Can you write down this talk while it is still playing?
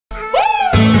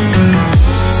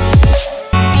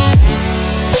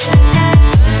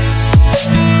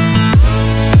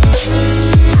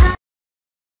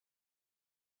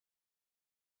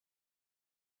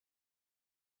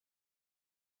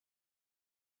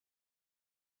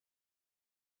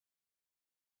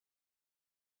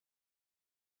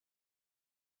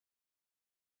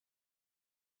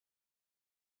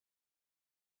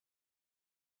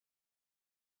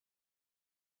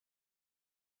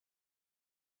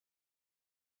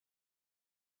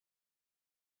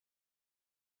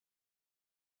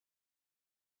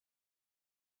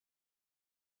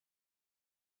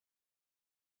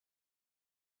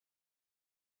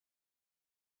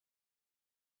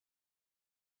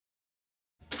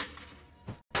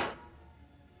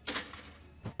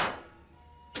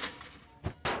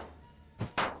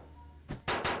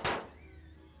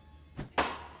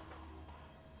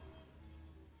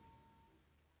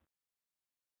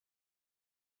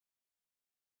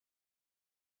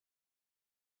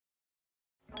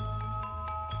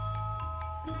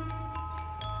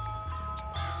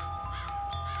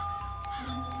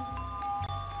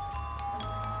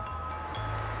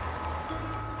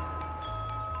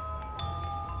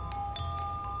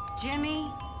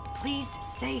Jimmy, please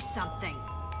say something.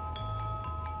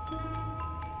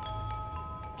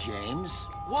 James?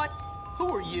 What?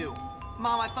 Who are you?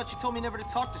 Mom, I thought you told me never to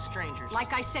talk to strangers.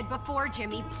 Like I said before,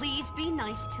 Jimmy, please be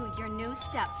nice to your new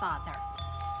stepfather.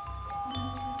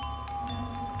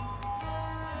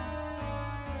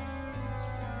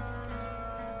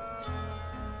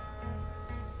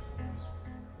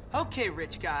 Okay,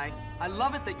 rich guy. I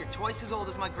love it that you're twice as old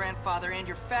as my grandfather and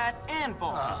you're fat and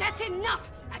bald. That's enough!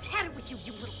 I've had it with you,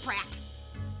 you little brat!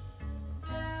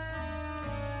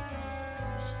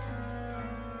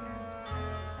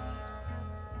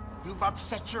 You've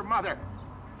upset your mother.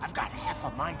 I've got half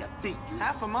a mind to beat you.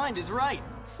 Half a mind is right.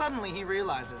 Suddenly he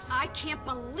realizes. I can't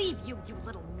believe you, you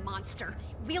little monster.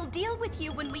 We'll deal with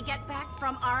you when we get back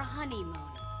from our honeymoon.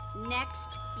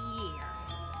 Next year.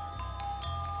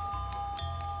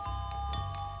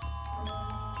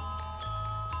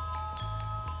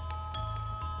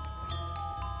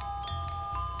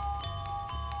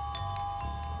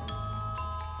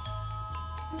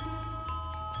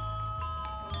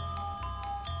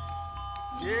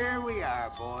 Here we are,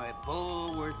 boy.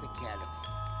 Bullworth Academy.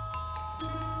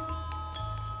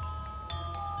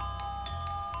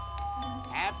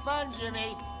 Have fun,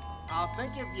 Jimmy. I'll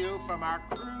think of you from our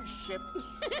cruise ship.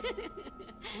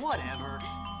 Whatever.